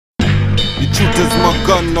truth is my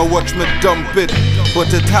gun, now watch me dump it.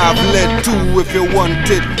 But it have lead too if you want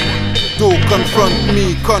it. Don't confront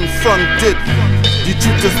me, confront it. The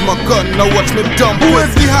truth is my gun, now watch me dump it. Who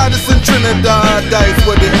is the hardest in Trinidad? That is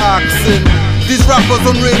what they asking. These rappers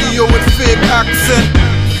on radio with fake accent.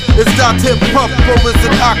 Is that hip-hop or is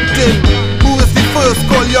it acting? Who is the first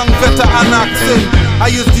call young veta and accent?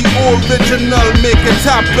 I use the original, make it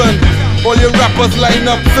happen. All your rappers line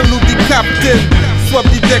up, salute the captain. Swab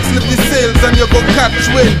the decks, lift the sails and you go catch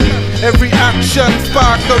wind. Every action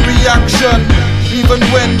spark a reaction. Even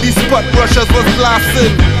when the spotrushas was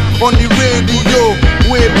blasting on the radio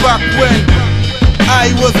way back when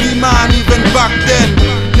I was the man even back then.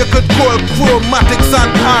 You could call chromatics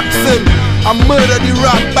and askin. I murder the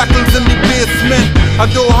rap battles in the basement. I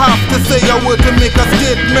don't have to say a word to make a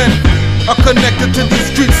statement. I connected to the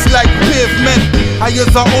streets like pavement. I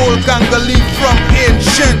use a old gangalee from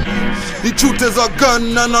ancient. The truth is a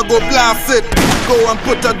gun and I go blast it. Go and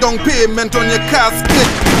put a down payment on your casket.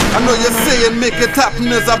 I know you're saying make it happen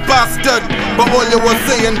is a bastard, but all you was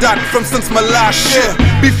saying that from since my last year.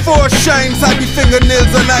 Before shines had the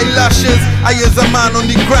fingernails and eyelashes. I is a man on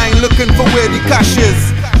the grind looking for where the cash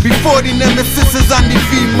is. Before the nemesis and the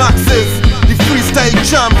V-maxes, the freestyle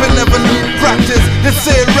champion never need practice. They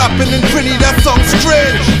say rapping in Trinidad sounds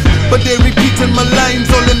strange, but they repeating my lines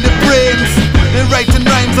all in the brains. They writing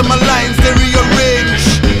rhymes on my lines, they rearrange.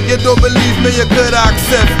 You don't believe me, you could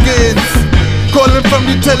accept gains. Calling from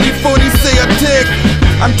the telephone, he say a take.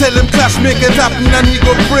 And tell him Clash make it happen and he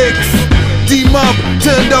go breaks. D-Mob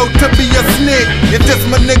turned out to be a snake. You just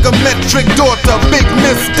my nigga metric daughter, big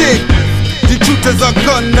mistake. The truth is a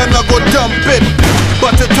gun and I go dump it,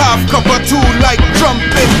 but it half copper too like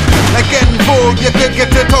trumpet. Like in Vogue, you can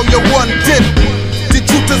get it how you want it. The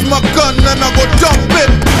truth is my gun and I go dump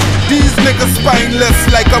it. These niggas spineless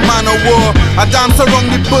like a man of war. I dance around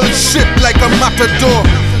the bullshit like a matador.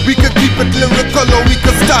 We could keep it lyrical or we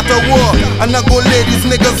could start a war. And I go lay these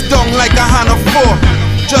niggas down like a hand of four.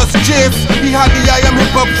 Just James, he had the I am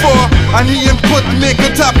hip-hop for, and he input make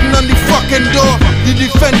it happen on the fucking door. The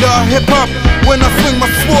defender of hip-hop, when I swing my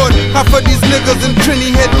sword, half of these niggas in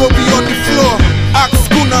Trinidad will be on the floor. Ask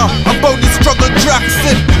Schooner about the struggle tracks.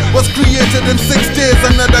 It was created in 6 days,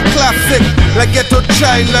 another classic. Like Ghetto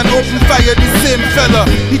Child and Open Fire, the same fella.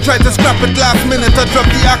 He tried to scrap it last minute, I dropped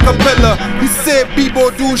the acapella. He said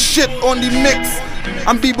Bebo do shit on the mix,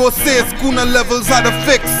 and Bebo says Schooner levels are the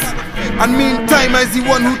fix. And meantime, I the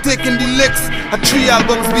one who taking the licks. A 3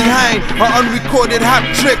 albums behind, an unrecorded hat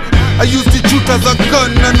trick. I use the truth as a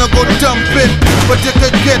gun and I go dump it, but you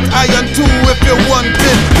could get iron too if you want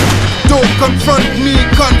it. Don't confront me,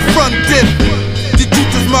 confront it. The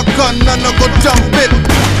truth is my gun and I go dump it.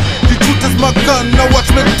 The truth is my gun, now watch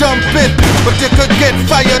me dump it, but you could get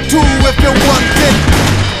fire too if you want it.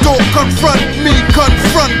 Don't confront me,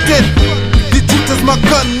 confront it. The truth is my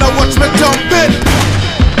gun, now watch me dump it.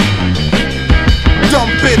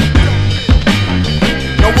 Dump it.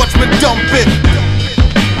 Now watch me dump it.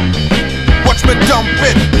 Watch me dump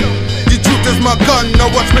it. The truth is my gun, now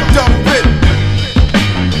watch me dump it.